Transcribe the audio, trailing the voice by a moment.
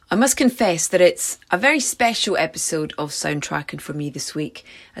I must confess that it's a very special episode of Soundtracking for me this week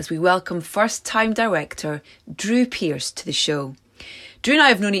as we welcome first-time director Drew Pearce to the show. Drew and I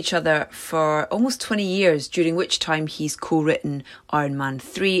have known each other for almost 20 years, during which time he's co-written Iron Man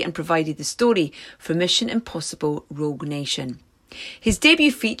 3 and provided the story for Mission Impossible Rogue Nation. His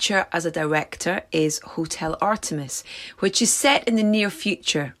debut feature as a director is Hotel Artemis, which is set in the near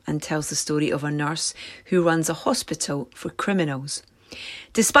future and tells the story of a nurse who runs a hospital for criminals.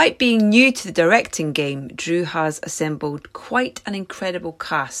 Despite being new to the directing game, Drew has assembled quite an incredible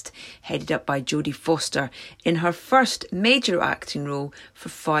cast, headed up by Jodie Foster in her first major acting role for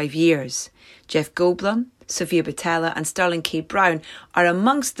 5 years. Jeff Goldblum, Sofia Boutella and Sterling K. Brown are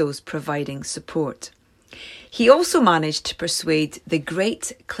amongst those providing support. He also managed to persuade the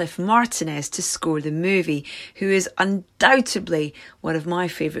great Cliff Martinez to score the movie, who is undoubtedly one of my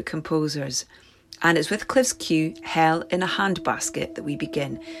favourite composers. And it's with Cliff's cue, Hell in a Handbasket, that we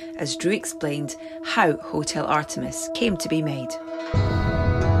begin, as Drew explained how Hotel Artemis came to be made.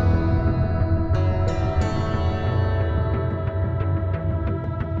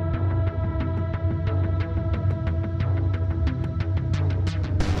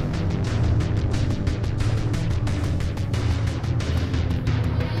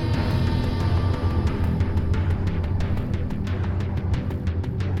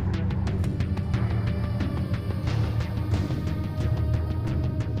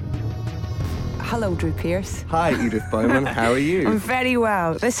 Hello, Drew Pearce. Hi, Edith Bowman. How are you? I'm very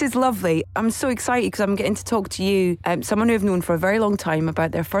well. This is lovely. I'm so excited because I'm getting to talk to you, someone who I've known for a very long time,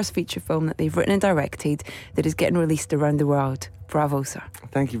 about their first feature film that they've written and directed that is getting released around the world. Bravo, sir.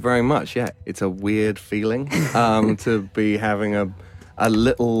 Thank you very much. Yeah, it's a weird feeling to be having a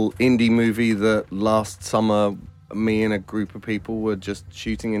little indie movie that last summer me and a group of people were just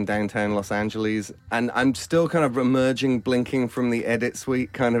shooting in downtown Los Angeles, and I'm still kind of emerging, blinking from the edit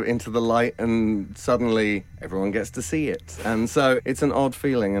suite kind of into the light, and suddenly everyone gets to see it. And so it's an odd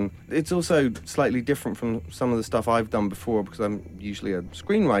feeling, and it's also slightly different from some of the stuff I've done before because I'm usually a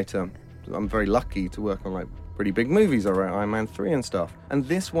screenwriter. I'm very lucky to work on pretty big movies. I wrote Iron Man 3 and stuff. And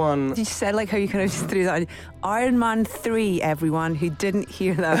this one... You said how you kind of just threw that. Iron Man 3, everyone who didn't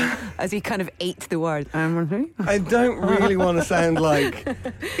hear that, as he kind of ate the word. Iron Man 3? I don't really want to sound like...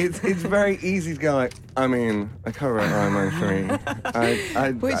 It's very easy to go like, I co-wrote Iron Man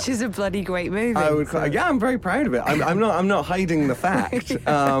 3. Which is a bloody great movie. Yeah, I'm very proud of it. I'm not hiding the fact.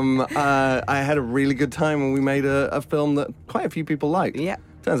 I had a really good time when we made a film that quite a few people liked. Yeah.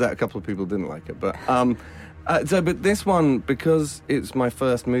 Turns out a couple of people didn't like it, but... But this one, because it's my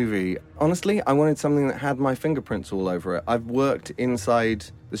first movie, honestly, I wanted something that had my fingerprints all over it. I've worked inside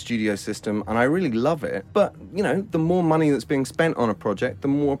the studio system, and I really love it. But, the more money that's being spent on a project, the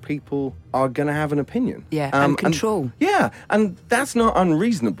more people are going to have an opinion. Yeah, and control. And that's not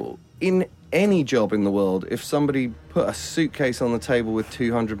unreasonable. In any job in the world, if somebody put a suitcase on the table with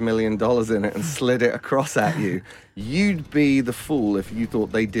 $200 million in it and slid it across at you, you'd be the fool if you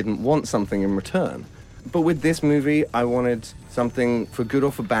thought they didn't want something in return. But with this movie, I wanted something for good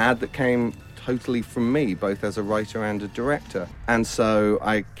or for bad that came totally from me, both as a writer and a director. And so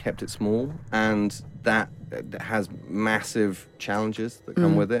I kept it small, and that has massive challenges that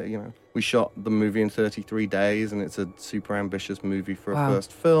come with it. We shot the movie in 33 days, and it's a super ambitious movie for a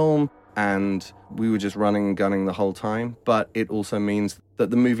first film. And we were just running and gunning the whole time. But it also means that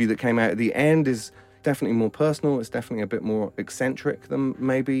the movie that came out at the end is definitely more personal. It's definitely a bit more eccentric than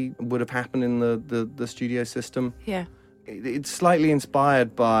maybe would have happened in the studio system. Yeah. It's slightly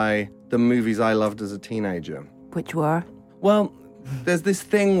inspired by the movies I loved as a teenager. Which were? Well, there's this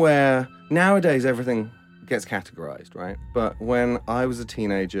thing where nowadays everything gets categorized, right? But when I was a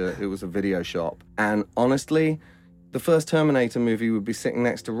teenager, it was a video shop. And honestly, the first Terminator movie would be sitting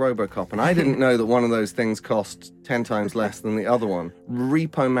next to RoboCop, and I didn't know that one of those things cost 10 times less than the other one.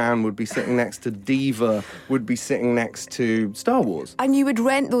 Repo Man would be sitting next to Diva, would be sitting next to Star Wars. And you would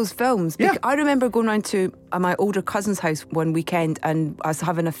rent those films? Yeah. I remember going round to my older cousin's house one weekend, and us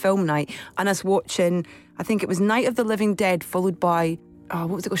having a film night, and us watching, I think it was Night of the Living Dead, followed by... what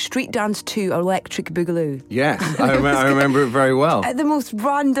was it called? Street Dance 2, Electric Boogaloo. Yes, I remember it very well. The most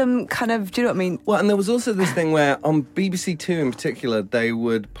random kind of, do you know what I mean? Well, and there was also this thing where on BBC Two in particular, they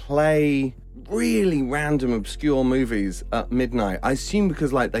would play really random, obscure movies at midnight. I assume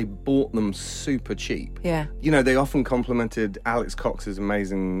because they bought them super cheap. Yeah. They often complimented Alex Cox's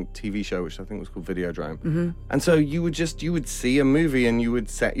amazing TV show, which I think was called Videodrome. Mm-hmm. And so you would see a movie and you would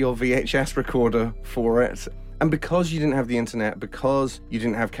set your VHS recorder for it. And because you didn't have the internet, because you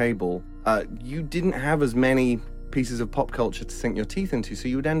didn't have cable, you didn't have as many pieces of pop culture to sink your teeth into. So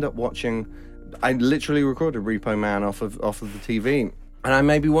you would end up watching... I literally recorded Repo Man off of the TV. And I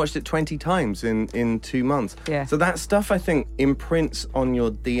maybe watched it 20 times in 2 months. Yeah. So that stuff, I think, imprints on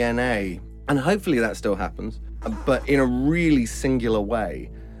your DNA. And hopefully that still happens, but in a really singular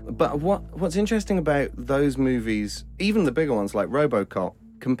way. But what's interesting about those movies, even the bigger ones like RoboCop,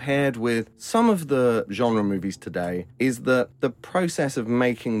 compared with some of the genre movies today, is that the process of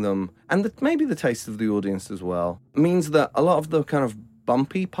making them, and maybe the taste of the audience as well, means that a lot of the kind of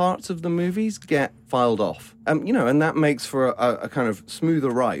bumpy parts of the movies get filed off. And that makes for a kind of smoother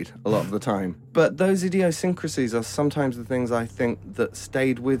ride a lot of the time. But those idiosyncrasies are sometimes the things I think that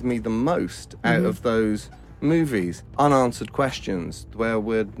stayed with me the most out of those movies. Unanswered questions where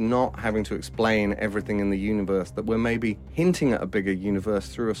we're not having to explain everything in the universe, that we're maybe hinting at a bigger universe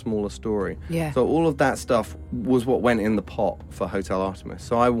through a smaller story. Yeah. So all of that stuff was what went in the pot for Hotel Artemis.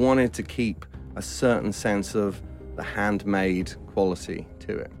 So I wanted to keep a certain sense of the handmade quality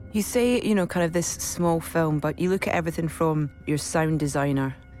to it. You say, kind of this small film, but you look at everything from your sound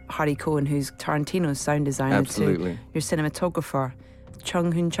designer, Harry Cohen, who's Tarantino's sound designer, Absolutely. to your cinematographer,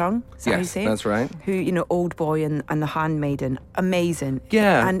 Chung Hoon Chung, is that how you say it? That's right. Who, Old Boy and The Handmaiden, amazing.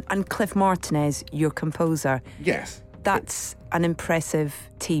 Yeah. And Cliff Martinez, your composer. Yes. That's an impressive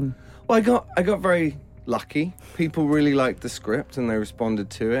team. Well, I got very lucky. People really liked the script and they responded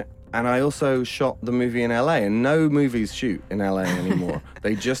to it. And I also shot the movie in LA, and no movies shoot in LA anymore.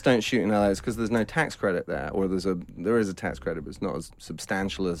 They just don't shoot in LA. It's because there's no tax credit there, or there is a tax credit, but it's not as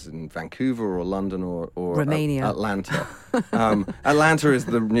substantial as in Vancouver or London or Romania. Atlanta. Atlanta is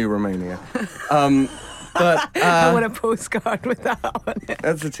the new Romania. But I want a postcard with that on it.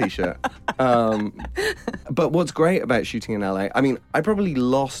 That's a t-shirt. But what's great about shooting in LA, I mean, I probably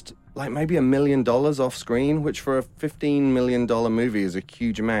lost like maybe $1 million off screen, which for a $15 million movie is a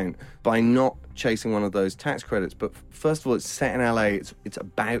huge amount, by not chasing one of those tax credits. But first of all, it's set in LA. It's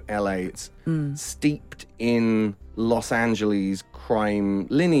about LA. It's steeped in Los Angeles crime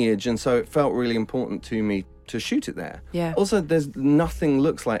lineage, and so it felt really important to me to shoot it there. Yeah. Also, there's nothing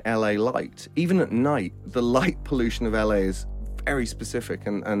looks like LA light. Even at night, the light pollution of LA is very specific,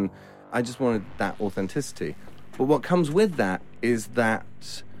 and I just wanted that authenticity. But what comes with that is that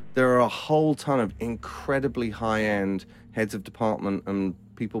there are a whole ton of incredibly high-end heads of department and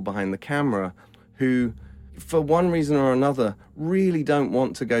people behind the camera who, for one reason or another, really don't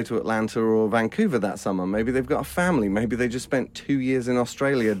want to go to Atlanta or Vancouver that summer. Maybe they've got a family. Maybe they just spent 2 years in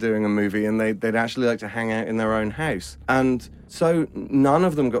Australia doing a movie and they'd actually like to hang out in their own house. And so none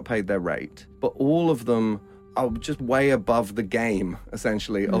of them got paid their rate, but all of them are just way above the game,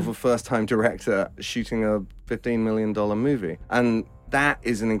 essentially, of a first-time director shooting a $15 million movie. And that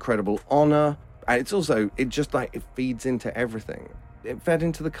is an incredible honor. It's also, it feeds into everything. It fed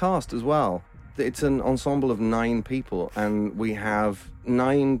into the cast as well. It's an ensemble of 9 people, and we have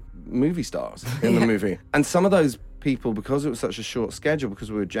 9 movie stars in the movie. And some of those people, because it was such a short schedule, because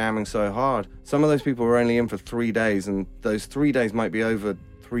we were jamming so hard, some of those people were only in for 3 days, and those 3 days might be over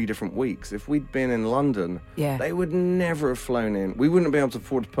 3 different weeks. If we'd been in London, they would never have flown in. We wouldn't be able to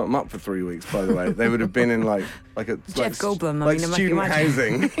afford to put them up for 3 weeks, by the way. They would have been in like a Jeff Goldblum, student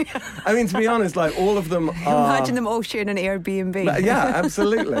housing. I mean, to be honest, like all of them are... Imagine them all sharing an Airbnb. Yeah,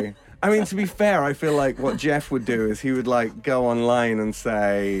 absolutely. I mean, to be fair, I feel like what Jeff would do is he would like go online and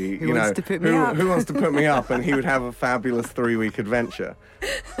say, who wants to put me up? And he would have a fabulous 3-week adventure.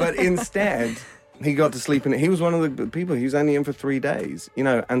 But instead, he got to sleep in it. He was one of the people, he was only in for 3 days,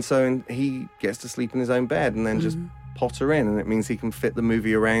 and so he gets to sleep in his own bed and then just potter in, and it means he can fit the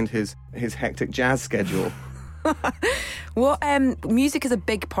movie around his hectic jazz schedule. Well, music is a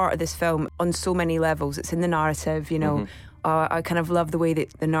big part of this film on so many levels. It's in the narrative, I kind of love the way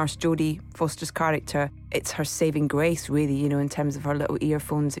that the nurse, Jodie Foster's character, it's her saving grace, really, in terms of her little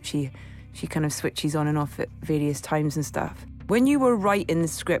earphones that she kind of switches on and off at various times and stuff. When you were writing the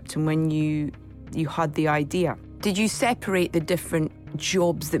script and when you had the idea, did you separate the different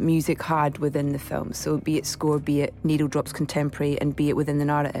jobs that music had within the film? So be it score, be it needle drops contemporary, and be it within the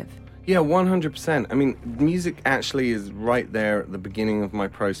narrative? Yeah, 100%. I mean, music actually is right there at the beginning of my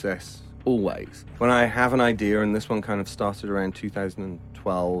process, always. When I have an idea, and this one kind of started around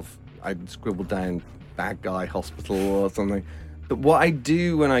 2012, I'd scribbled down bad guy hospital or something. But what I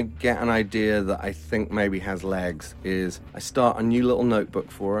do when I get an idea that I think maybe has legs is I start a new little notebook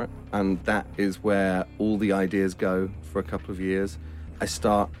for it, and that is where all the ideas go for a couple of years. I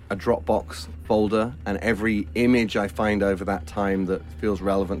start a Dropbox folder, and every image I find over that time that feels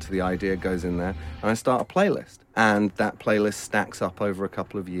relevant to the idea goes in there, and I start a playlist. And that playlist stacks up over a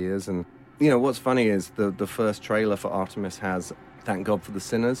couple of years. And, what's funny is the first trailer for Artemis has Thank God for the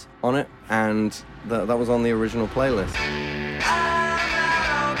Sinners on it, and that was on the original playlist.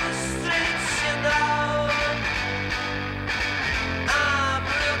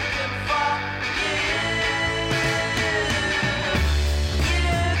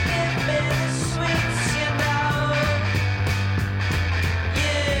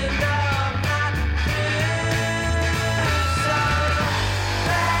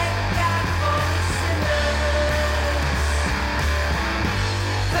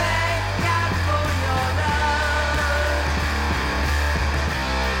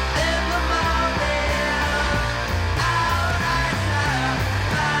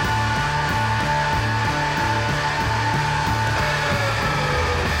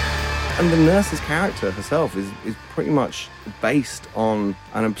 And the nurse's character herself is pretty much based on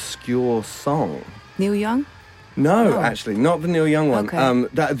an obscure song. Neil Young? No, actually, not the Neil Young one. Okay.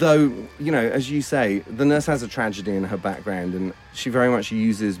 Though, you know, as you say, the nurse has a tragedy in her background, and she very much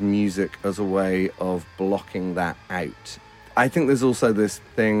uses music as a way of blocking that out. I think there's also this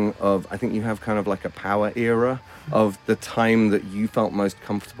thing of, I think you have kind of like a power era of the time that you felt most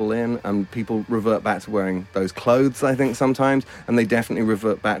comfortable in, and people revert back to wearing those clothes, I think, sometimes, and they definitely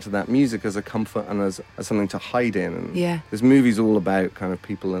revert back to that music as a comfort and as something to hide in. And this movie's all about kind of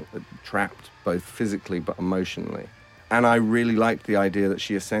people trapped both physically but emotionally. And I really liked the idea that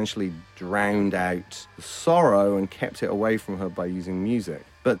she essentially drowned out the sorrow and kept it away from her by using music.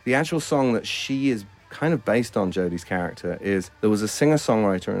 But the actual song that she is kind of based on, Jodie's character, is there was a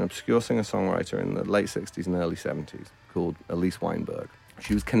singer-songwriter, an obscure singer-songwriter in the late 60s and early 70s called Elise Weinberg.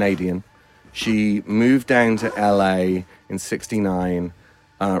 She was Canadian. She moved down to LA in 69,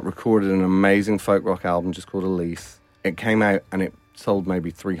 recorded an amazing folk rock album just called Elise. It came out and it sold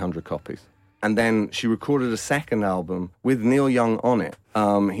maybe 300 copies. And then she recorded a second album with Neil Young on it.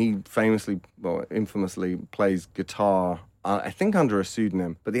 He infamously plays guitar, I think under a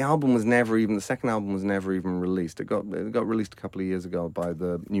pseudonym, but the second album was never even released. It got released a couple of years ago by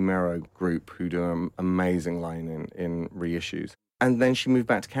the Numero group, who do an amazing line in reissues. And then she moved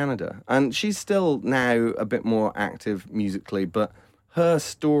back to Canada. And she's still now a bit more active musically, but her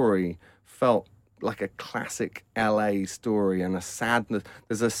story felt like a classic LA story, and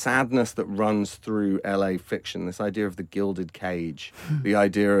there's a sadness that runs through LA fiction, this idea of the gilded cage, the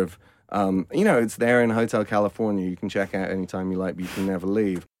idea of, it's there in Hotel California. You can check out anytime you like, but you can never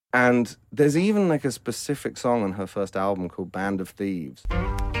leave. And there's even like a specific song on her first album called Band of Thieves.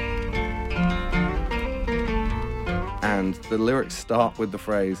 And the lyrics start with the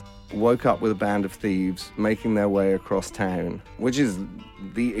phrase, "Woke up with a band of thieves making their way across town," which is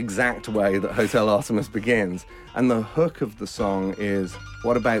the exact way that Hotel Artemis begins. And the hook of the song is,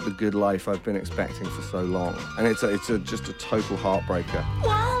 "What about the good life I've been expecting for so long?" And it's just a total heartbreaker.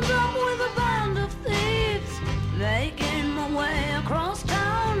 Wound up with a band of thieves, making my way across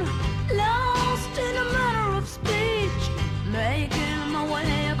town, lost in a matter of speech, making my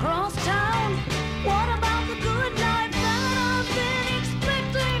way across town. What about the good life that I've been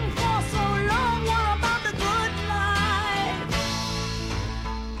expecting for so long? What about the good life?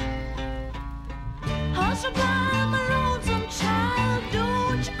 Hush about my lonesome child,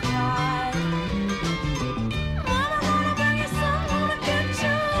 don't you cry. Mama gonna bring you some, gonna get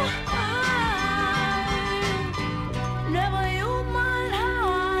you high. Never you mind how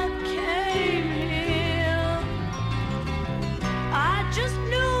I came here. I just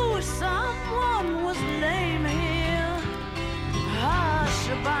knew someone was lame here. Hush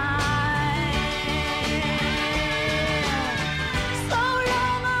by. So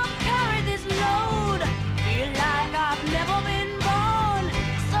long I've carried this load. Feel like I've never been born.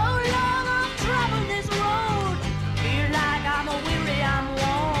 So long I've traveled this road. Feel like I'm weary, I'm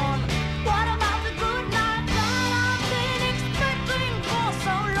worn. What about the good life that I've been expecting for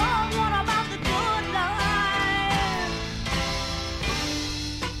so long? What about the good life?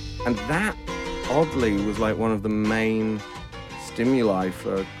 And that, oddly, was like one of the main stimuli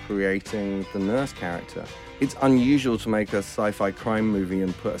for creating the nurse character. It's unusual to make a sci-fi crime movie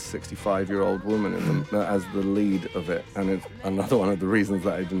and put a 65-year-old woman in as the lead of it. And it's another one of the reasons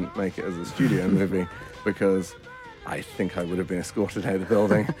that I didn't make it as a studio movie, because I think I would have been escorted out of the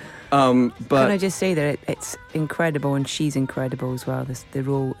building. But Can I just say that it's incredible, and she's incredible as well. The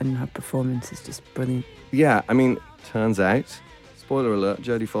role and her performance is just brilliant. yeah, I mean, turns out, spoiler alert,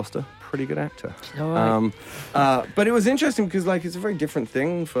 Jodie Foster, pretty good actor. All right. But it was interesting because, like, it's a very different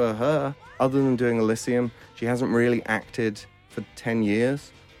thing for her. Other than doing Elysium, she hasn't really acted for 10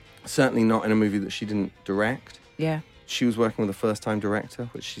 years. Certainly not in a movie that she didn't direct. Yeah. She was working with a first-time director,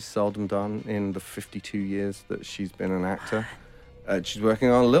 which she's seldom done in the 52 years that she's been an actor. She's working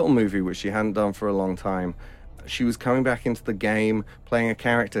on a little movie, which she hadn't done for a long time. She was coming back into the game, playing a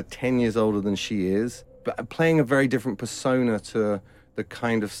character 10 years older than she is, but playing a very different persona to the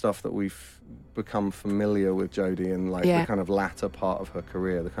kind of stuff that we've become familiar with Jodie in, like, the kind of latter part of her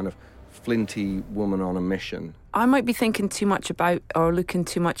career, the kind of flinty woman on a mission. I might be thinking too much about or looking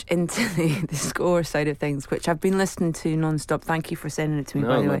too much into the score side of things, which I've been listening to non-stop. Thank you for sending it to me,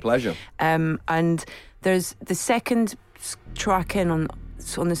 by the way. No, my pleasure. And there's the second track on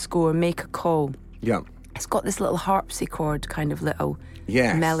the score, Make a Call. Yeah. It's got this little harpsichord kind of little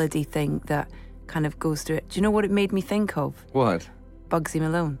melody thing that kind of goes through it. Do you know what it made me think of? What? Bugsy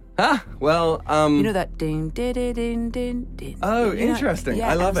Malone. Ah, well, you know that ding, ding, ding, ding, ding, ding. Oh, interesting. Yeah,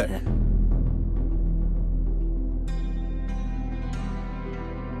 I love it.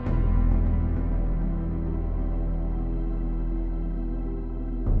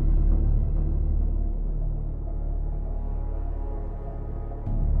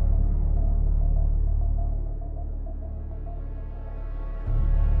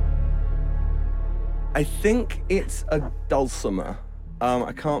 I think it's a dulcimer.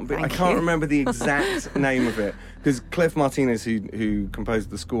 I can't remember the exact name of it, because Cliff Martinez, who composed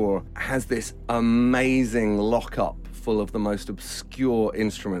the score, has this amazing lockup full of the most obscure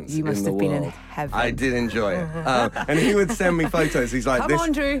instruments in the world. You must have been in heaven. I did enjoy it. And he would send me photos. He's like, Come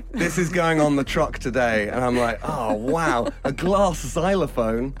on, Drew. This is going on the truck today. And I'm like, oh, wow, a glass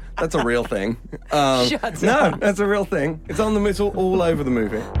xylophone. That's a real thing. Shut no, up. that's a real thing. It's on the all over the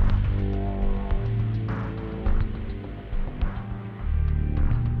movie.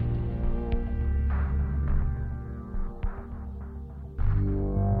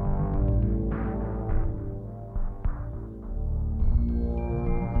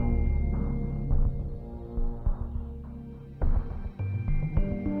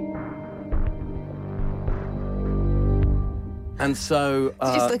 And so...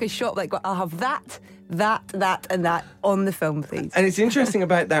 It's just like a shot, like, I'll have that, and that on the film, please. And it's interesting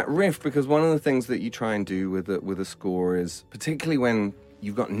about that riff, because one of the things that you try and do with a score is, particularly when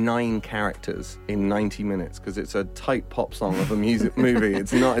you've got 9 characters in 90 minutes, because it's a tight pop song of a music movie.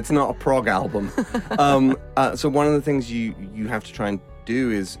 It's not a prog album. So one of the things you have to try and do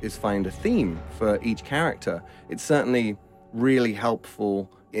is find a theme for each character. It's certainly really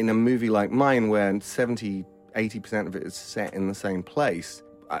helpful in a movie like mine, where 80% of it is set in the same place,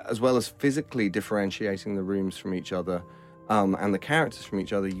 as well as physically differentiating the rooms from each other, and the characters from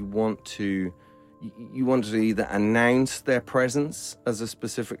each other. You want to either announce their presence as a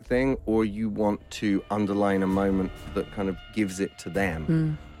specific thing, or you want to underline a moment that kind of gives it to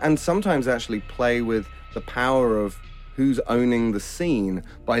them. And sometimes actually play with the power of who's owning the scene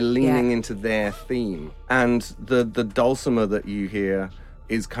by leaning into their theme. And the dulcimer that you hear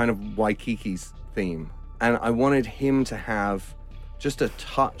is kind of Waikiki's theme. And I wanted him to have just a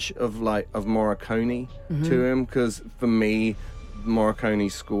touch of Morricone to him, because for me,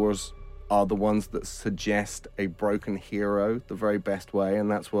 Morricone's scores are the ones that suggest a broken hero the very best way,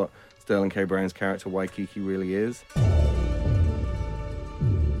 and that's what Sterling K. Brown's character Waikiki really is.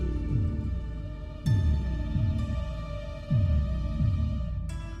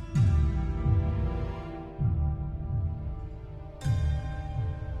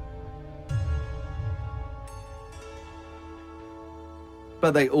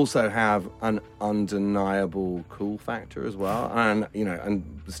 But they also have an undeniable cool factor as well, and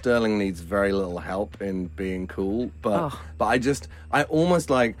Sterling needs very little help in being cool. But I almost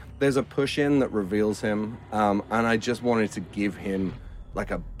like there's a push in that reveals him, and I just wanted to give him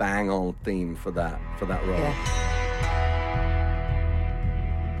like a bang on theme for that role. Yeah.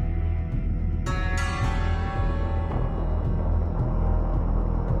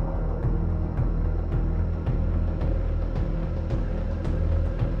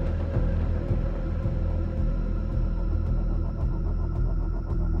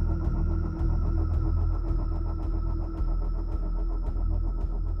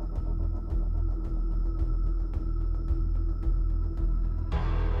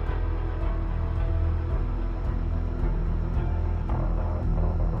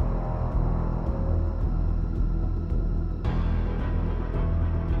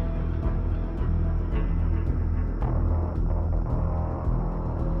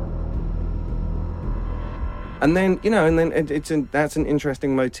 And then, that's an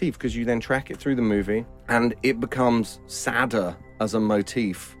interesting motif, because you then track it through the movie and it becomes sadder as a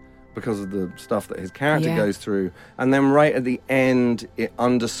motif because of the stuff that his character goes through. And then right at the end, it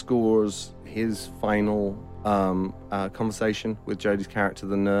underscores his final conversation with Jodie's character,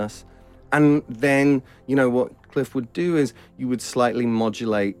 the nurse. And then, what Cliff would do is you would slightly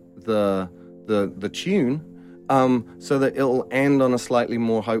modulate the tune so that it'll end on a slightly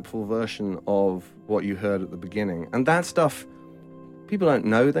more hopeful version of what you heard at the beginning. And that stuff, people don't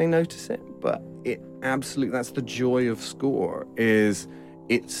know they notice it, but that's the joy of score, is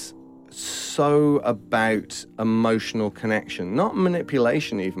it's so about emotional connection, not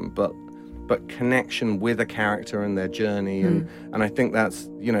manipulation even, but connection with a character and their journey. And I think that's,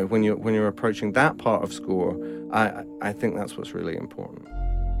 when you're approaching that part of score, I think that's what's really important.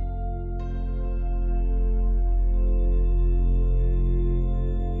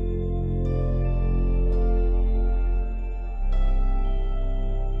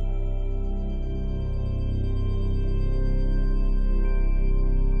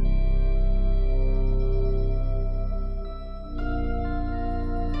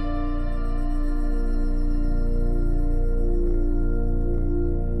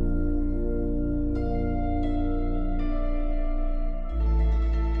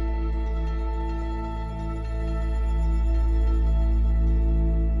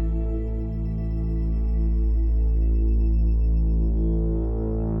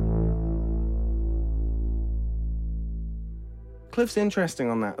 Cliff's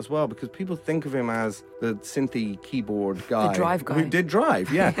interesting on that as well, because people think of him as the synthy keyboard guy. The Drive guy. Who did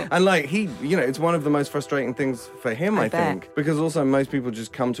Drive, yeah. And like he, it's one of the most frustrating things for him, I think. Because also most people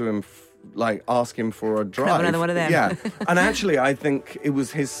just come to him, ask him for a Drive. Have another one of them. Yeah. And actually, I think it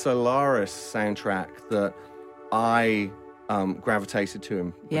was his Solaris soundtrack that I gravitated to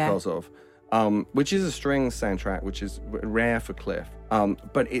him because of. Which is a strings soundtrack, which is rare for Cliff.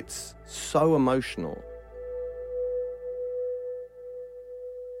 But it's so emotional.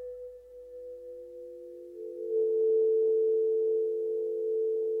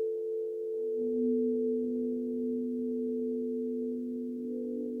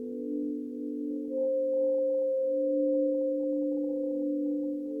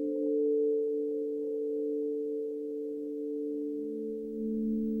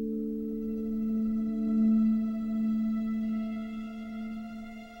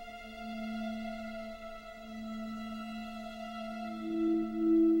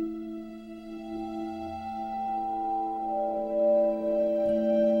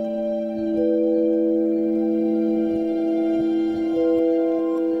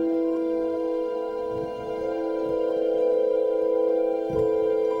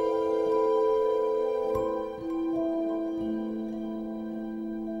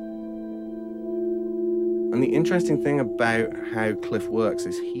 And the interesting thing about how Cliff works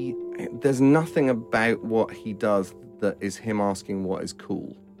is there's nothing about what he does that is him asking what is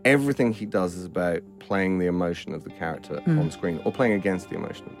cool. Everything he does is about playing the emotion of the character on screen, or playing against the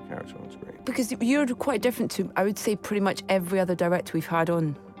emotion of the character on screen. Because you're quite different to, I would say, pretty much every other director we've had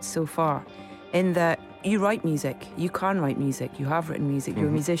on so far, in that you write music, you can write music, you have written music, you're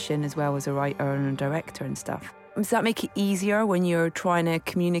a musician as well as a writer and a director and stuff. Does that make it easier when you're trying to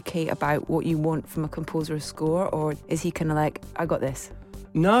communicate about what you want from a composer's score, or is he kind of like, I got this?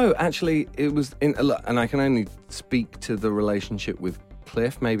 No, actually, it was and I can only speak to the relationship with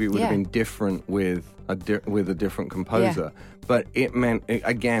Cliff. Maybe it would have been different with a different composer, but it meant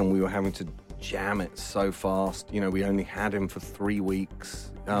again we were having to jam it so fast. We only had him for 3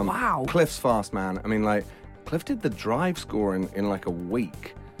 weeks. Wow, Cliff's fast, man. I mean, Cliff did the Drive score in like a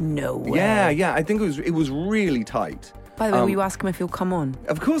week. No way. Yeah. I think it was really tight. By the way, will you ask him if he'll come on?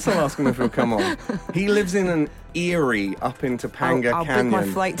 Of course I'll ask him if he'll come on. He lives in an eyrie up in Topanga I'll Canyon. book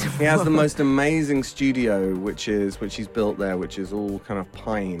my flight tomorrow. He has the most amazing studio, which he's built there, which is all kind of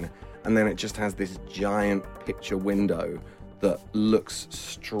pine. And then it just has this giant picture window that looks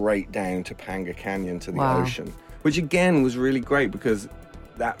straight down Topanga Canyon to the ocean. Which again was really great because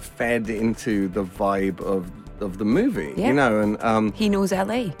that fed into the vibe of the movie, and he knows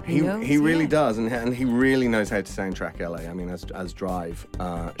LA. He really does, and he really knows how to soundtrack LA. I mean, as Drive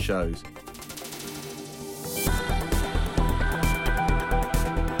shows.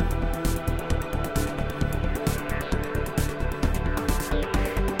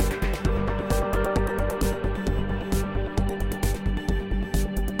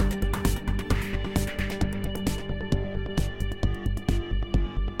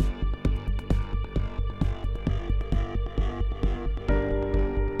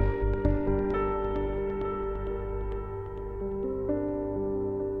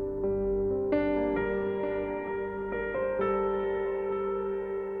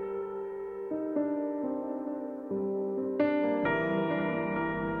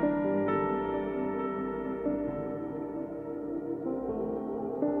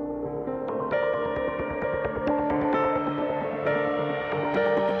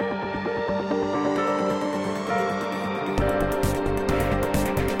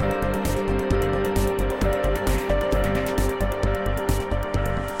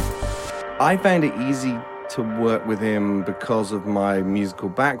 I found it easy to work with him because of my musical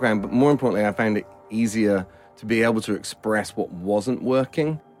background, but more importantly, I found it easier to be able to express what wasn't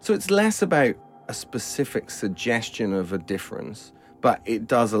working. So it's less about a specific suggestion of a difference, but it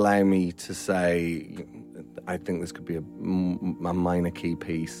does allow me to say, I think this could be a minor key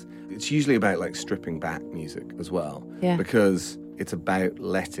piece. It's usually about stripping back music as well, because it's about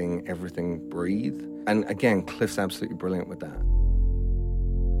letting everything breathe. And again, Cliff's absolutely brilliant with that.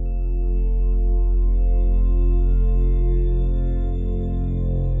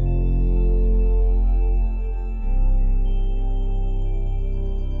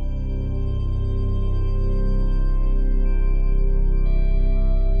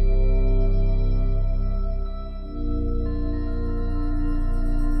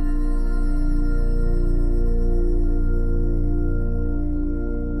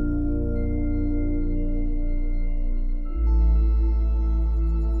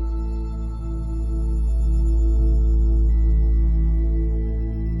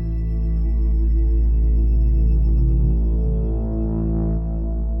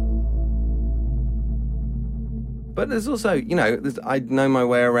 But there's also, I know my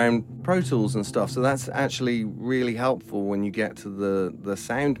way around Pro Tools and stuff, so that's actually really helpful when you get to the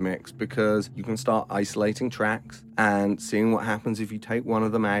sound mix, because you can start isolating tracks and seeing what happens if you take one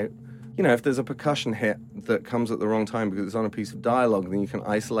of them out. If there's a percussion hit that comes at the wrong time because it's on a piece of dialogue, then you can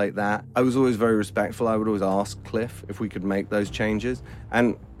isolate that. I was always very respectful. I would always ask Cliff if we could make those changes.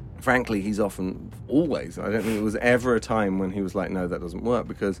 And frankly, he's always, I don't think there was ever a time when he was like, no, that doesn't work,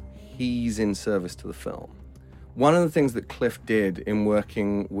 because he's in service to the film. One of the things that Cliff did in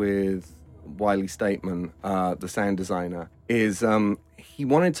working with Wiley Stateman, the sound designer, is he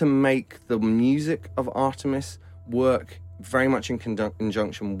wanted to make the music of Artemis work very much in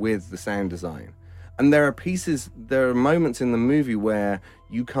conjunction with the sound design. And there are moments in the movie where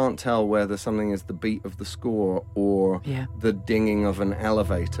you can't tell whether something is the beat of the score or the dinging of an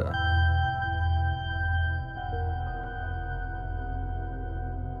elevator.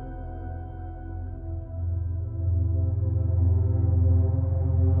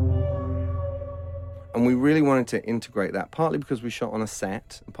 And we really wanted to integrate that, partly because we shot on a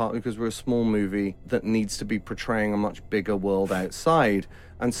set, and partly because we're a small movie that needs to be portraying a much bigger world outside.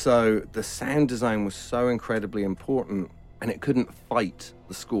 And so the sound design was so incredibly important, and it couldn't fight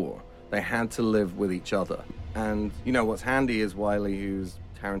the score. They had to live with each other. And, what's handy is Wiley, who's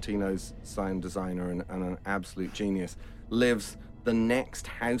Tarantino's sound designer and an absolute genius, lives the next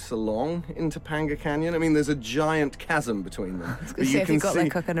house along in Topanga Canyon. I mean, there's a giant chasm between them. I was going to say, if you've got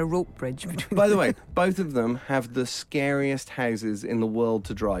like a kind of rope bridge between By the way, both of them have the scariest houses in the world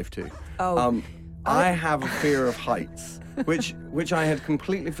to drive to. I have a fear of heights, which I had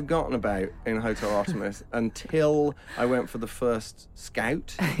completely forgotten about in Hotel Artemis until I went for the first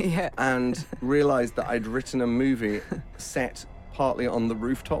scout and realized that I'd written a movie set partly on the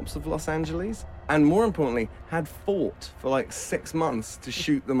rooftops of Los Angeles, and more importantly, had fought for like 6 months to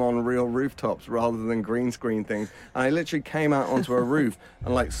shoot them on real rooftops rather than green screen things. And I literally came out onto a roof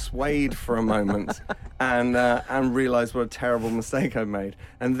and like swayed for a moment and realized what a terrible mistake I'd made.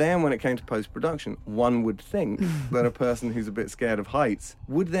 And then when it came to post-production, one would think that a person who's a bit scared of heights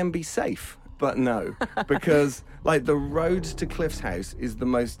would then be safe. But no, because like the road to Cliff's house is the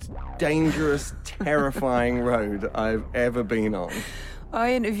most dangerous, terrifying road I've ever been on.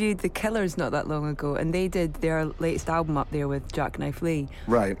 I interviewed the Killers not that long ago, and they did their latest album up there with Jackknife Lee.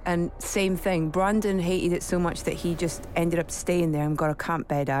 Right. And same thing. Brandon hated it so much that he just ended up staying there and got a camp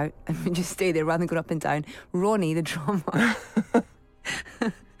bed out and we just stayed there rather than going up and down. Ronnie, the drummer,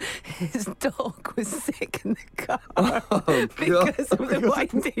 his dog was sick in the car because of the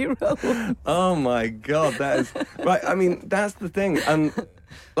windy road. Oh my God, that is right. I mean, that's the thing, and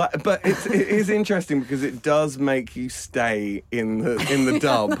but it is interesting because it does make you stay in the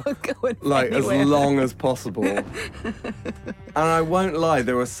dub like anywhere. As long as possible. And I won't lie,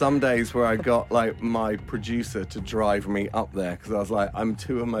 there were some days where I got like my producer to drive me up there because I was like, I'm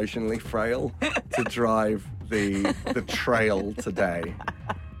too emotionally frail to drive the trail today.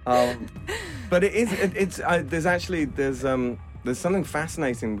 But there's something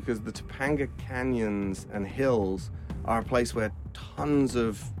fascinating because the Topanga Canyons and hills are a place where tons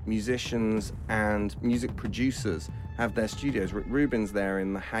of musicians and music producers have their studios. Rick Rubin's there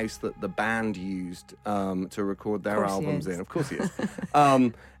in the house that the band used to record their albums in. Of course he is.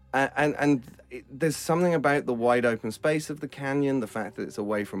 And there's something about the wide open space of the canyon, the fact that it's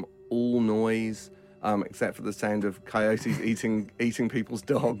away from all noise, except for the sound of coyotes eating people's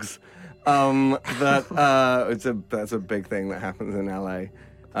dogs. That's a big thing that happens in LA.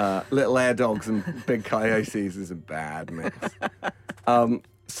 Little air dogs and big coyotes is a bad mix.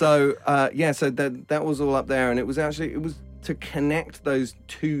 So that was all up there, and it was to connect those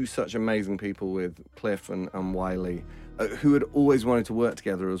two such amazing people with Cliff and Wiley, who had always wanted to work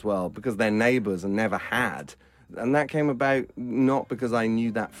together as well because they're neighbors and never had. And that came about not because I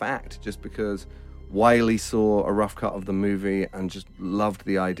knew that fact, just because Wiley saw a rough cut of the movie and just loved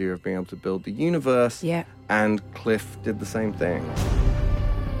the idea of being able to build the universe. Yeah. And Cliff did the same thing.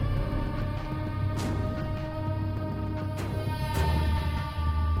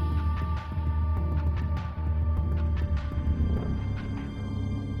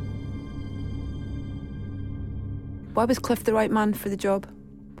 Why was Cliff the right man for the job?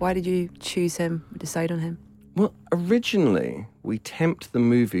 Why did you choose him, decide on him? Well, originally, we temped the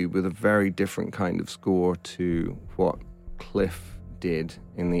movie with a very different kind of score to what Cliff did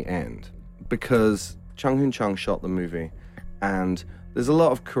in the end. Because Chung Hoon Chung shot the movie, and there's a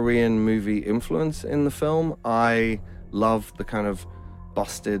lot of Korean movie influence in the film. I love the kind of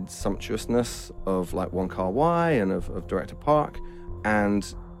busted sumptuousness of like Wong Kar-wai and of Director Park.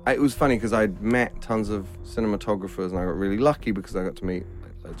 And it was funny because I'd met tons of cinematographers and I got really lucky because I got to meet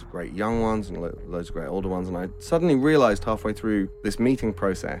loads of great young ones and loads of great older ones. And I suddenly realized halfway through this meeting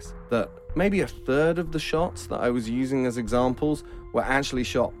process that maybe a third of the shots that I was using as examples were actually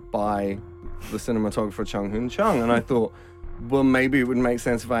shot by the cinematographer Chung Hoon Chung. And I thought, well, maybe it would make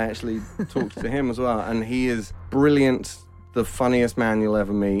sense if I actually talked to him as well. And he is brilliant, the funniest man you'll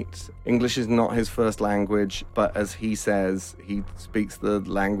ever meet. English is not his first language, but as he says, he speaks the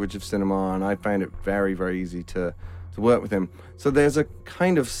language of cinema, and I found it very, very easy to work with him. So there's a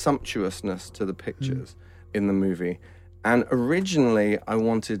kind of sumptuousness to the pictures in the movie. And originally, I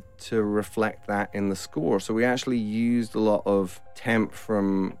wanted to reflect that in the score. So we actually used a lot of temp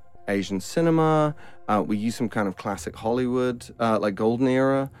from Asian cinema. We used some kind of classic Hollywood, like golden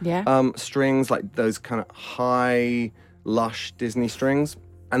era strings, like those kind of high, lush Disney strings.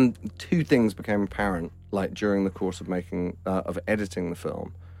 And two things became apparent, like during the course of editing the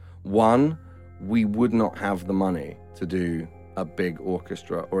film. One, we would not have the money to do a big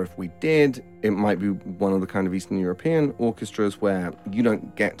orchestra, or if we did, it might be one of the kind of Eastern European orchestras where you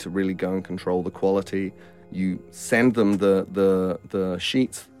don't get to really go and control the quality. You send them the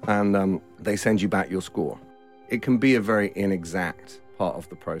sheets, and they send you back your score. It can be a very inexact part of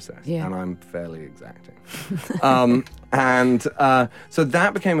the process, and I'm fairly exacting. So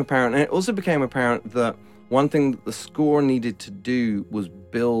that became apparent, and it also became apparent that one thing that the score needed to do was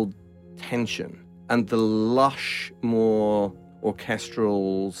build tension, and the lush, more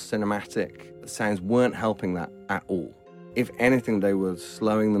orchestral, cinematic sounds weren't helping that at all. If anything, they were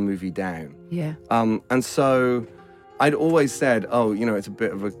slowing the movie down. Yeah. And so I'd always said, it's a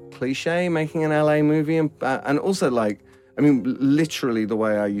bit of a cliche making an LA movie, and also literally the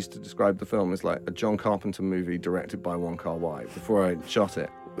way I used to describe the film is like a John Carpenter movie directed by Wong Kar-wai before I shot it.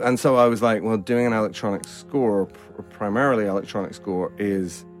 And so I was like, well, doing an electronic score, or primarily electronic score,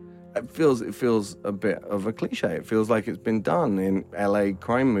 it feels a bit of a cliche. It feels like it's been done in LA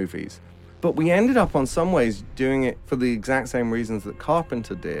crime movies. But we ended up, on some ways, doing it for the exact same reasons that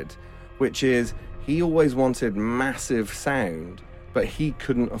Carpenter did, which is he always wanted massive sound, but he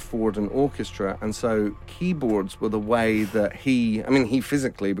couldn't afford an orchestra, and so keyboards were the way that he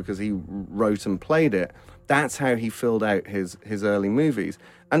physically, because he wrote and played it, that's how he filled out his early movies.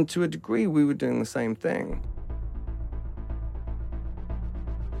 And to a degree, we were doing the same thing.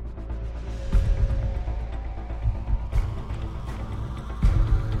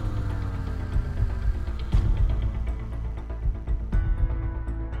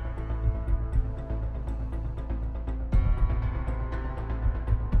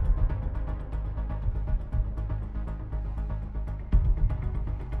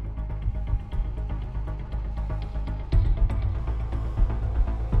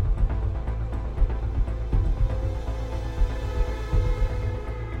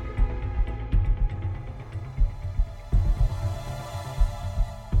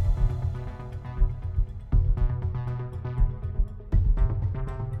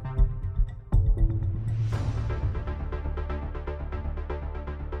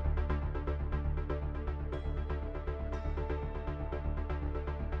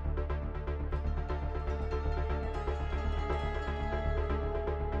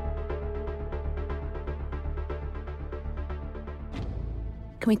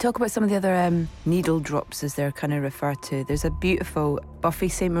 Can we talk about some of the other needle drops, as they're kind of referred to? There's a beautiful Buffy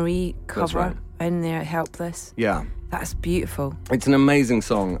St. Marie cover in there, Helpless. Yeah. That's beautiful. It's an amazing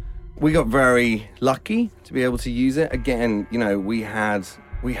song. We got very lucky to be able to use it. Again, we had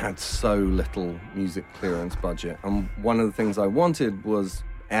so little music clearance budget. And one of the things I wanted was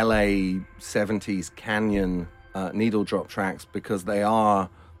LA 70s canyon needle drop tracks, because they are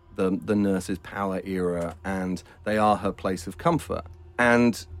the nurse's power era, and they are her place of comfort.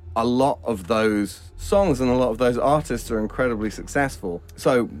 And a lot of those songs and a lot of those artists are incredibly successful.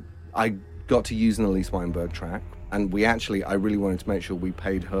 So I got to use an Elise Weinberg track, and I really wanted to make sure we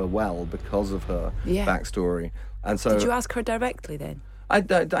paid her well because of her backstory. And so, did you ask her directly then? I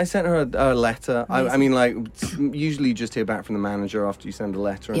sent her a letter. Usually you just hear back from the manager after you send a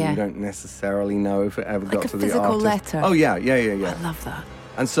letter, and you don't necessarily know if it ever got to the artist. Like a physical letter? Oh, yeah. I love that.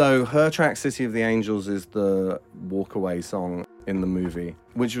 And so her track, City of the Angels, is the walkaway song in the movie,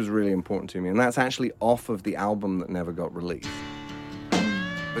 which was really important to me. And that's actually off of the album that never got released.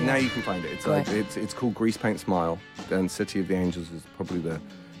 But now you can find it. It's called Grease Paint Smile, and City of the Angels is probably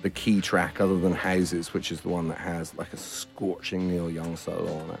the key track, other than Houses, which is the one that has like a scorching Neil Young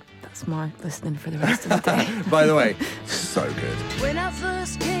solo on it. That's my listening for the rest of the day. By the way, so good. When I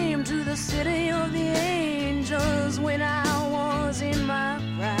first came to the City of the Angels, when I was in my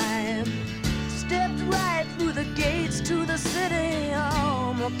prime, stepped right through the gates to the city.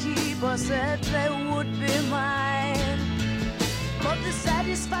 Oh, my keeper said they would be mine. But the the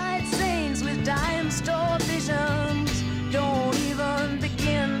satisfied saints with dying store visions don't even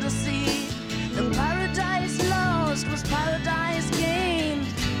begin to see the paradise lost was paradise gained.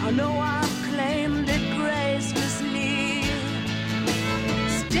 I know I've claimed it gracelessly.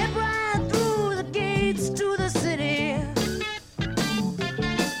 Step right through the gates to the city.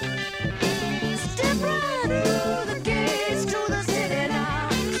 Step right through the gates to the city now.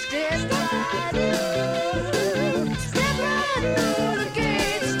 Step right through. Step right through the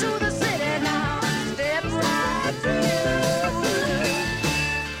gates to the city now. Step right through.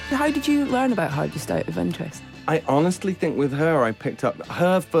 How did you learn about her, just out of interest? I honestly think with her, I picked up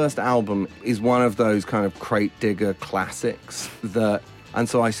her first album is one of those kind of crate digger classics and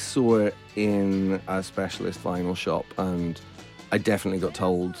so I saw it in a specialist vinyl shop, and I definitely got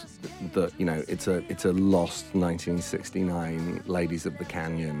told that, you know, it's a lost 1969 Ladies of the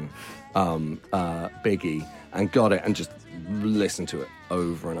Canyon biggie, and got it and just listened to it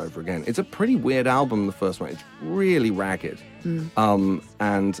over and over again. It's a pretty weird album, the first one. It's really ragged.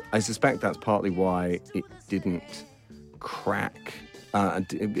 And I suspect that's partly why it didn't crack,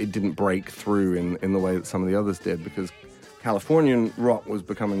 it didn't break through in the way that some of the others did, because Californian rock was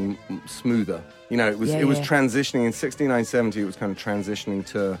becoming smoother. You know, it was transitioning in 69, 70, it was kind of transitioning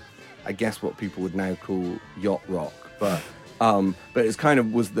to, I guess, what people would now call yacht rock. But it's kind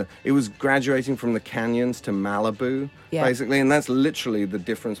of it was graduating from the canyons to Malibu, basically, and that's literally the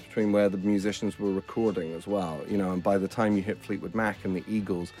difference between where the musicians were recording as well, you know, and by the time you hit Fleetwood Mac and the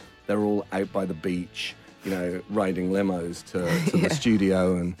Eagles, they're all out by the beach, you know, riding limos to the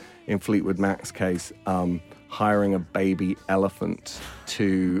studio, and in Fleetwood Mac's case, hiring a baby elephant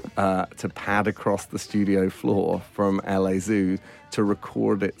to pad across the studio floor from LA Zoo to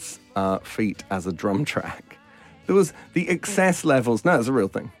record its feet as a drum track. There was the excess levels. No, it's a real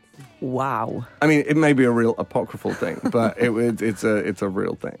thing. Wow. I mean, it may be a real apocryphal thing, but it's a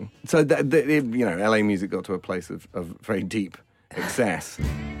real thing. So you know, LA music got to a place of very deep excess.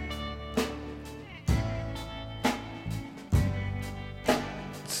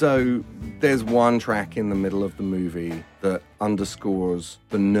 So there's one track in the middle of the movie that underscores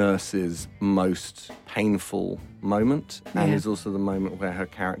the nurse's most painful moment, and is also the moment where her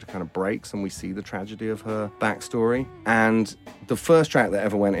character kind of breaks and we see the tragedy of her backstory. And the first track that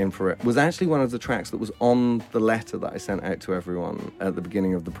ever went in for it was actually one of the tracks that was on the letter that I sent out to everyone at the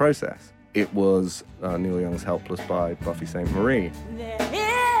beginning of the process. It was Neil Young's Helpless by Buffy St. Marie. There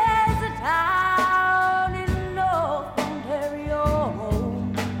is a town in North Ontario.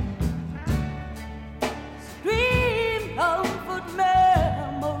 Scream comfort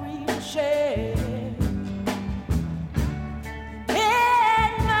memories share.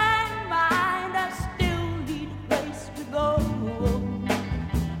 In my mind, I still need a place to go.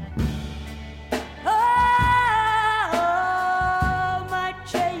 Oh, my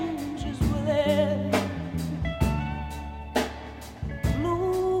changes were there.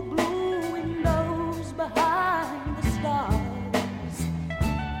 Blue, blue windows behind the stars.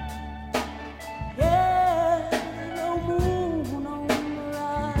 Yellow moon on the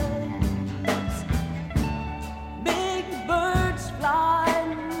rise. Big birds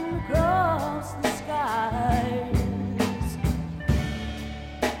flying across the skies.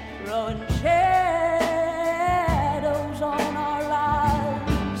 Throwing shadows on our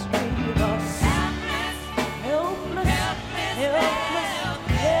lives. Leave us helpless,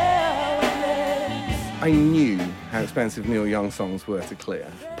 helpless. I knew how expensive Neil Young songs were to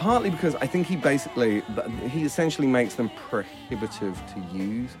clear. Partly because I think he essentially makes them prohibitive to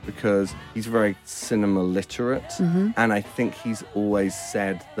use because he's very cinema literate. And I think he's always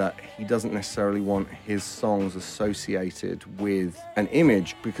said that he doesn't necessarily want his songs associated with an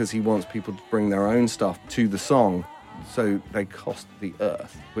image because he wants people to bring their own stuff to the song. So they cost the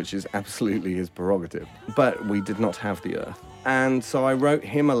earth, which is absolutely his prerogative. But we did not have the earth. And so I wrote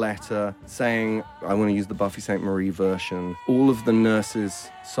him a letter saying, I want to use the Buffy St. Marie version. All of the nurses'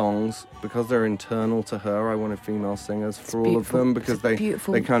 songs, because they're internal to her, I wanted female singers for all of them because they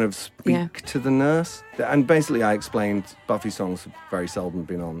kind of speak to the nurse. And basically I explained Buffy songs have very seldom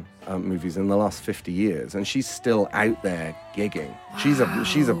been on movies in the last 50 years. And she's still out there gigging. Wow.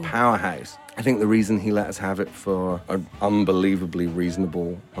 She's a powerhouse. I think the reason he let us have it for an unbelievably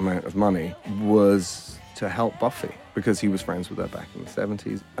reasonable amount of money was to help Buffy, because he was friends with her back in the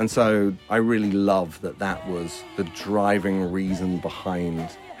 70s. And so I really love that was the driving reason behind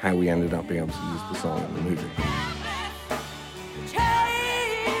how we ended up being able to use the song in the movie.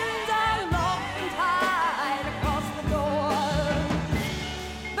 Chains are locked and tied across the door.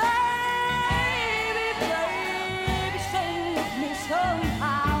 Baby, baby, save me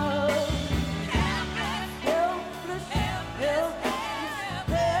somehow. Helpless, helpless,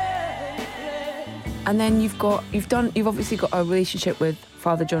 And then you've obviously got a relationship with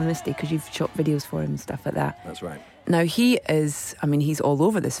Father John Misty because you've shot videos for him and stuff like that. That's right. Now he's all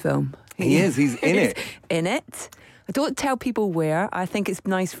over this film. He's in it. In it. I don't tell people where. I think it's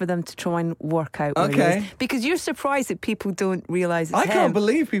nice for them to try and work out where he is. Because you're surprised that people don't realise it's him. I can't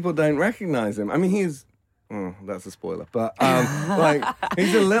believe people don't recognise him. I mean, he's... that's a spoiler. But,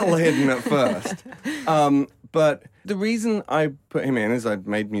 he's a little hidden at first. But the reason I put him in is I'd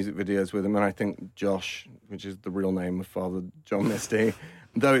made music videos with him, and I think Josh, which is the real name of Father John Misty,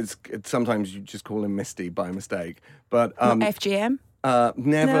 though it's sometimes you just call him Misty by mistake. But Not FGM?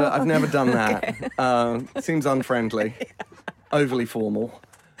 Never. No? I've never done that. Seems unfriendly, overly formal.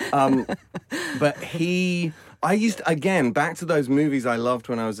 But I used to, again, back to those movies I loved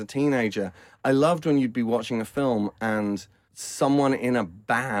when I was a teenager. I loved when you'd be watching a film and someone in a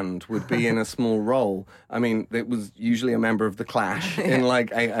band would be in a small role. I mean, it was usually a member of The Clash in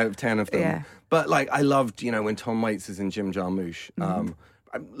like 8 out of 10 of them. Yeah. But like, I loved, when Tom Waits is in Jim Jarmusch.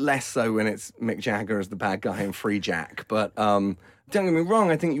 Less so when it's Mick Jagger as the bad guy in Free Jack. But don't get me wrong,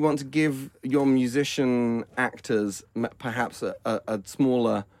 I think you want to give your musician actors perhaps a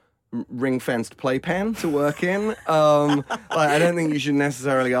smaller ring-fenced playpen to work in. I don't think you should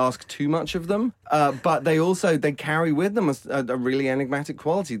necessarily ask too much of them. But they carry with them a really enigmatic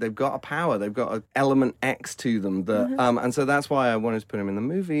quality. They've got a power. They've got an element X to them. That, and so that's why I wanted to put him in the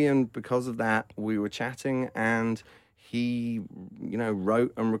movie. And because of that, we were chatting, and he,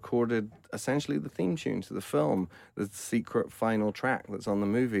 wrote and recorded essentially the theme tune to the film, the secret final track that's on the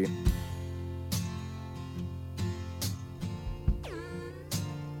movie.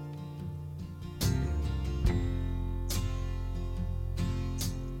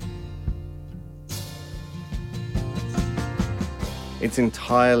 It's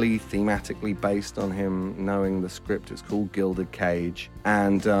entirely thematically based on him knowing the script. It's called Gilded Cage,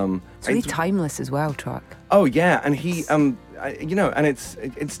 and it's really timeless as well, track. Oh yeah, and he, and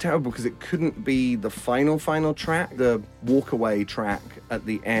it's terrible because it couldn't be the final track, the walkaway track at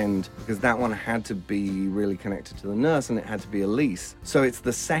the end, because that one had to be really connected to the nurse, and it had to be Elise. So it's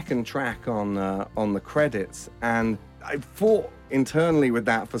the second track on the credits, and I fought internally with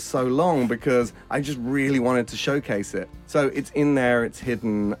that for so long because I just really wanted to showcase it. So it's in there, it's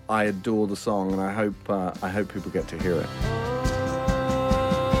hidden. I adore the song, and I hope people get to hear it.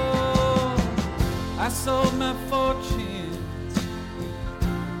 I sold my fortune,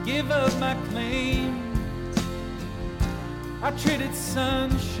 give up my claim. I traded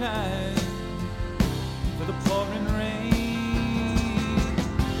sunshine for the pouring rain.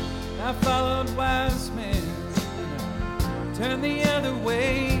 I followed wise men, turn the other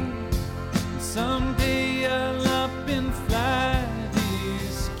way. Someday I'll up and fly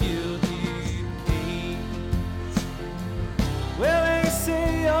this gilded cage. Well, they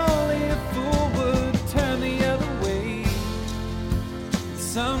say only a fool would turn the other way.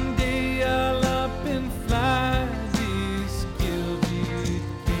 Someday I'll up and fly this gilded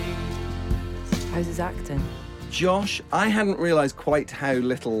cage. How's his acting? Josh, I hadn't realised quite how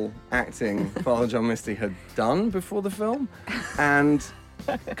little acting Father John Misty had done before the film, and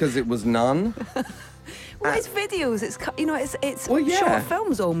because it was none. Well, it's videos. It's short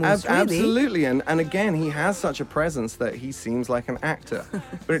films almost. Really. Absolutely, and again, he has such a presence that he seems like an actor.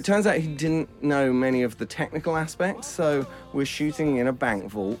 But it turns out he didn't know many of the technical aspects. So we're shooting in a bank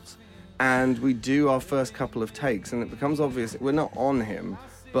vault, and we do our first couple of takes, and it becomes obvious we're not on him,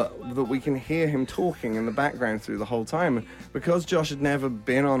 but that we can hear him talking in the background through the whole time. Because Josh had never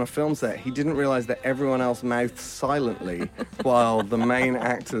been on a film set, he didn't realise that everyone else mouths silently while the main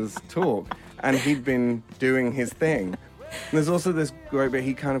actors talk, and he'd been doing his thing. And there's also this great bit,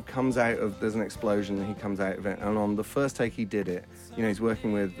 he kind of comes out of, there's an explosion, and he comes out of it, and on the first take he did it, he's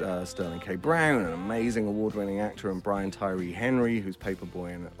working with Sterling K. Brown, an amazing award-winning actor, and Brian Tyree Henry, who's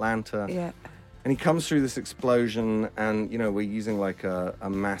Paperboy in Atlanta. Yeah. And he comes through this explosion, and, we're using like a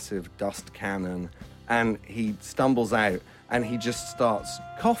massive dust cannon, and he stumbles out, and he just starts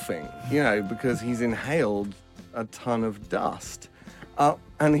coughing, because he's inhaled a ton of dust.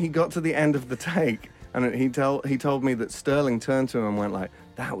 And he got to the end of the take, and he told me that Sterling turned to him and went like,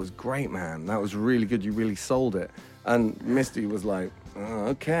 "That was great, man. That was really good. You really sold it." And Misty was like, "Oh,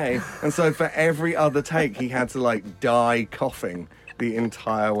 okay." And so for every other take, he had to like die coughing the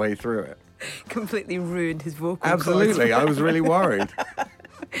entire way through it. Completely ruined his vocal Absolutely, cords. I was really worried.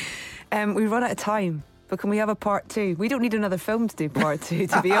 We've run out of time, but can we have a part 2? We don't need another film to do part 2,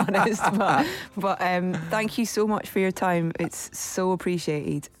 to be honest. But thank you so much for your time. It's so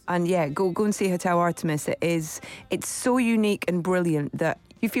appreciated. And yeah, go and see Hotel Artemis. It's so unique and brilliant that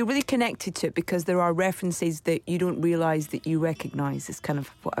you feel really connected to it because there are references that you don't realise that you recognise. It's kind of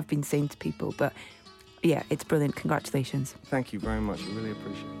what I've been saying to people, but Yeah, it's brilliant. Congratulations. Thank you very much. I really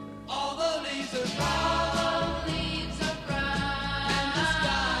appreciate it. All the leaves are brown, and the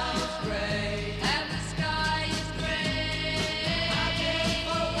sky is gray,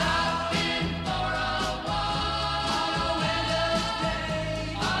 I've been for a walk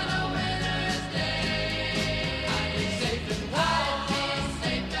on a winter's day, I'd be safe and warm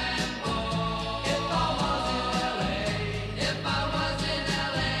if I was in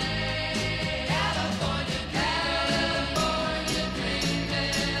LA, California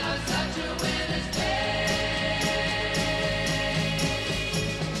dreaming of such a winter's day.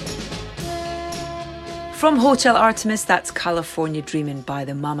 From Hotel Artemis, that's California Dreamin' by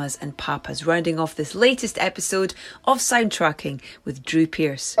the Mamas and Papas, rounding off this latest episode of Soundtracking with Drew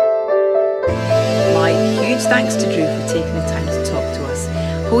Pearce. My huge thanks to Drew for taking the time to talk to us.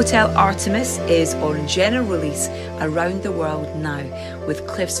 Hotel Artemis is on general release around the world now, with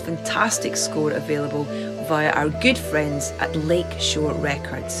Cliff's fantastic score available via our good friends at Lakeshore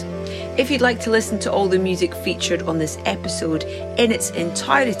Records. If you'd like to listen to all the music featured on this episode in its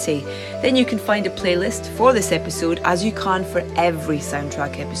entirety, then you can find a playlist for this episode, as you can for every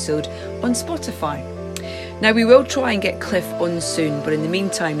soundtrack episode, on Spotify. Now, we will try and get Cliff on soon, but in the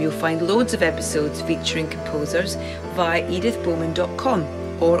meantime you'll find loads of episodes featuring composers via edithbowman.com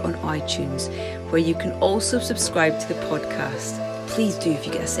or on iTunes, where you can also subscribe to the podcast. Please do if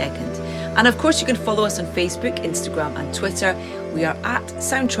you get a second. And of course you can follow us on Facebook, Instagram and Twitter. We are at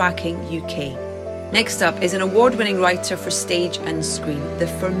Soundtracking UK. Next up is an award-winning writer for stage and screen, the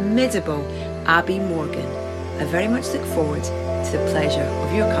formidable Abby Morgan. I very much look forward to the pleasure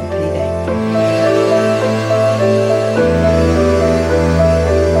of your company then.